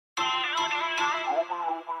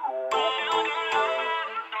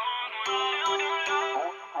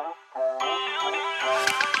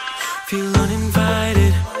Feel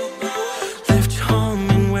uninvited. Left home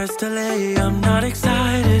in West LA, I'm not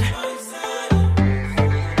excited.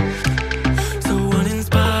 So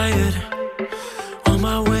uninspired. On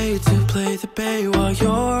my way to play the bay while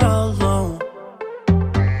you're alone.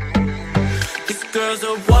 This girl's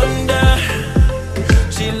a wonder.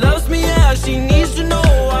 She loves me, yeah, she needs to know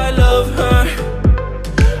I love her.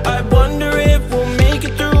 I wonder if we'll make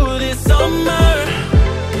it through this summer.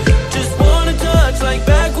 Just wanna touch like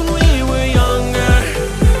back when we were younger.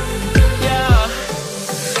 Yeah.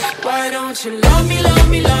 Why don't you love me, love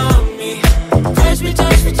me, love me? Touch me,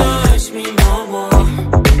 touch me, touch me no more.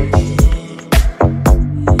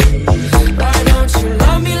 Why don't you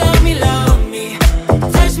love me, love me, love me?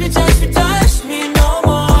 Touch me, touch me, touch me no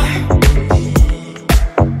more.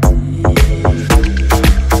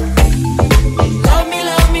 Love me,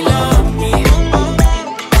 love me, love me.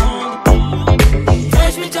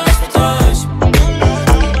 Touch me, touch me, touch me.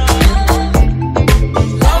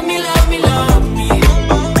 Love me, love me, love me.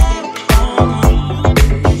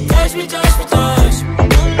 Touch me, touch me, touch me.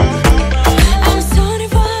 I'm so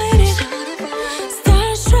divided,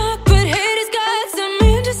 starstruck, but hate has got some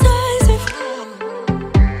indecisive.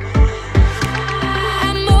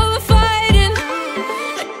 I'm over fighting,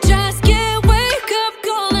 I just can't wake up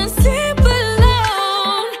cold and sleep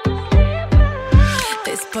alone.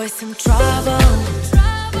 This boy's some trouble.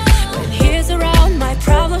 When he's around, my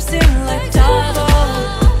problems seem like double.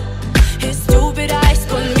 His stupid eyes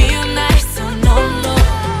put me on ice, so no, no.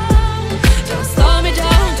 Don't slow me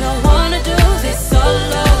down, don't wanna do this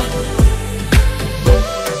solo.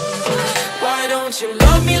 Why don't you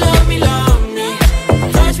love me, love me, love me?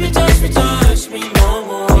 Touch me, touch me, touch me no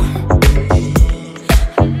more.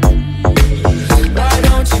 Why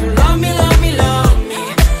don't you love me, love me, love me?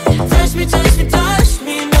 Touch me, touch me, touch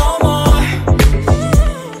me no more.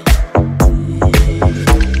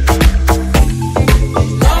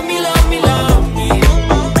 Love me, love me, love me.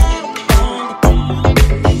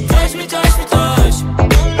 Touch me, touch me, touch me.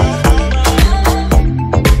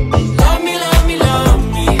 Love me, love me, love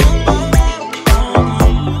me.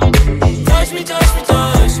 Touch me, touch me,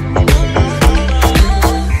 touch me.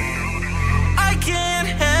 I can't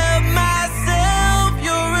help myself,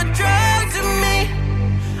 you're a drug to me.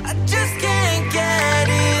 I just can't get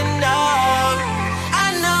enough. I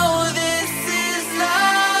know this is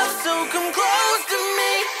love, so come close to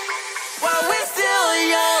me while we're still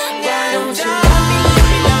young. Why don't you love me, love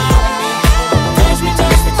me, love me? Touch me,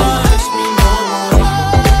 touch me, touch me no more.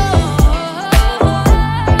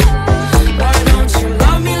 Why don't you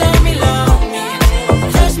love me, love me, love me?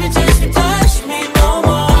 Touch me, touch me, touch me no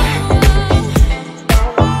more.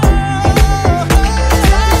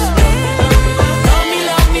 Love me,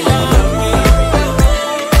 love me, love me.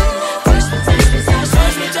 Touch me, touch me,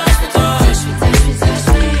 touch me, touch me, touch me, touch me, touch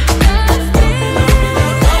me.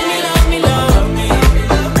 Love me, love me, love me.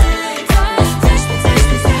 Touch me, touch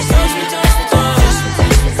me, touch me, touch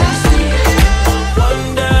me, touch me.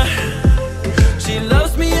 Wonder, she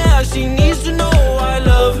loves me, yeah, she needs to know I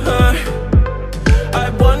love her. I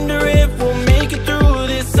wonder if we'll make it through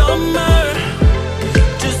this summer.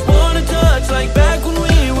 Just wanna touch like back when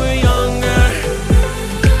we were younger.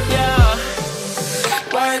 Yeah.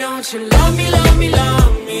 Why don't you love me, love